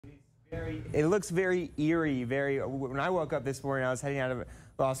It looks very eerie. When I woke up this morning, I was heading out of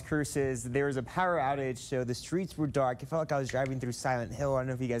Las Cruces. There was a power outage, so the streets were dark. It felt like I was driving through Silent Hill. I don't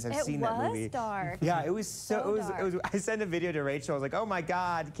know if you guys have seen that movie. It was dark. Yeah, it was so dark. I sent a video to Rachel. I was like, "Oh my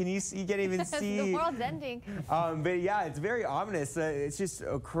God, can you see? You can't even see." The world's ending. But yeah, it's very ominous. It's just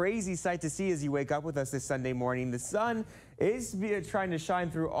a crazy sight to see as you wake up with us this Sunday morning. The sun is trying to shine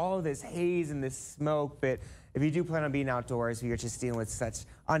through all of this haze and this smoke, but if you do plan on being outdoors, you're just dealing with such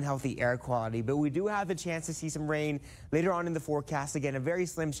unhealthy air quality. But we do have the chance to see some rain later on in the forecast. Again, a very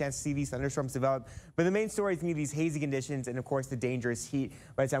slim chance to see these thunderstorms develop. But the main story is going to be these hazy conditions and, of course, the dangerous heat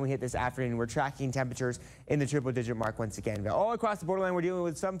by the time we hit this afternoon. We're tracking temperatures in the triple-digit mark once again. But all across the borderline, we're dealing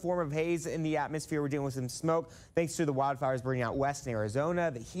with some form of haze in the atmosphere. We're dealing with some smoke thanks to the wildfires burning out west in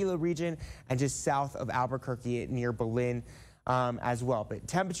Arizona, the Gila region, and just south of Albuquerque near Berlin. As well. But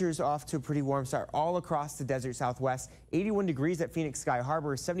temperatures off to a pretty warm start all across the desert southwest. 81 degrees at Phoenix Sky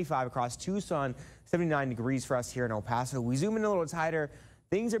Harbor, 75 across Tucson, 79 degrees for us here in El Paso. We zoom in a little tighter.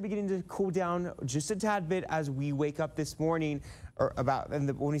 Things are beginning to cool down just a tad bit as we wake up this morning.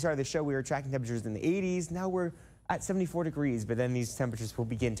 When we started the show, we were tracking temperatures in the 80s. Now we're at 74 degrees, but then these temperatures will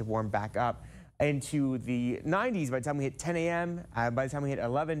begin to warm back up into the 90s by the time we hit 10 a.m. By the time we hit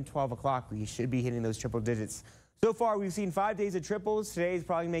 11, 12 o'clock, we should be hitting those triple digits. So far, we've seen 5 days of triples. Today is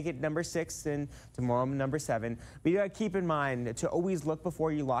probably make it number 6, and tomorrow number 7. But you got to keep in mind to always look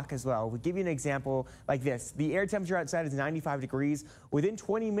before you lock as well. We'll give you an example like this. The air temperature outside is 95 degrees. Within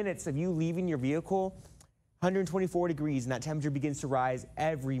 20 minutes of you leaving your vehicle, 124 degrees, and that temperature begins to rise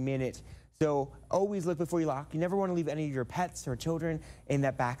every minute. So always look before you lock. You never want to leave any of your pets or children in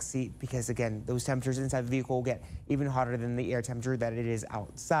that back seat because, again, those temperatures inside the vehicle will get even hotter than the air temperature that it is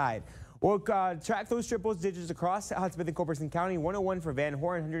outside. We'll track those triple digits across Hot Smith and Culberson County. 101 for Van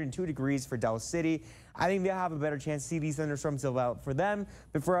Horn, 102 degrees for Del City. I think they'll have a better chance to see these thunderstorms develop for them.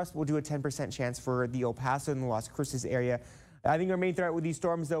 But for us, we'll do a 10% chance for the El Paso and the Las Cruces area. I think our main threat with these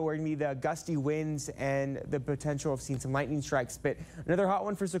storms, though, are going to be the gusty winds and the potential of seeing some lightning strikes. But another hot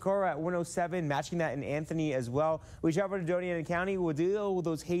one for Socorro at 107, matching that in Anthony as well. We travel to Doña County. We'll deal with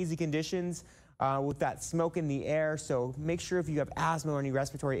those hazy conditions. With that smoke in the air, so make sure if you have asthma or any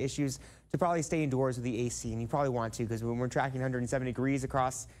respiratory issues to probably stay indoors with the AC, and you probably want to because when we're tracking 107 degrees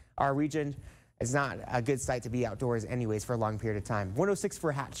across our region, it's not a good sight to be outdoors anyways for a long period of time. 106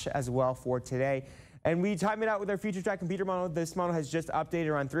 for Hatch as well for today. And we time it out with our future track computer model. This model has just updated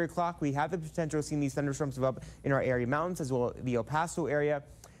around 3 o'clock. We have the potential of seeing these thunderstorms develop in our area mountains as well as the El Paso area.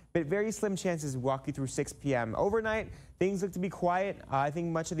 But very slim chances to walk you through 6 p.m. Overnight, things look to be quiet. I think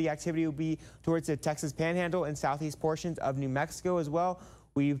much of the activity will be towards the Texas Panhandle and southeast portions of New Mexico as well.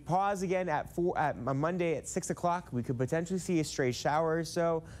 We pause again at Monday at 6 o'clock. We could potentially see a stray shower or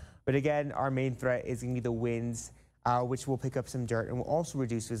so. But again, our main threat is going to be the winds, which will pick up some dirt and will also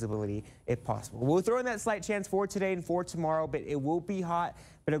reduce visibility if possible. We'll throw in that slight chance for today and for tomorrow, but it will be hot,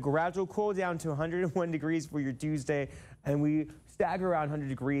 but a gradual cool down to 101 degrees for your Tuesday. And we stagger around 100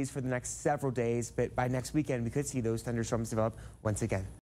 degrees for the next several days, but by next weekend, we could see those thunderstorms develop once again.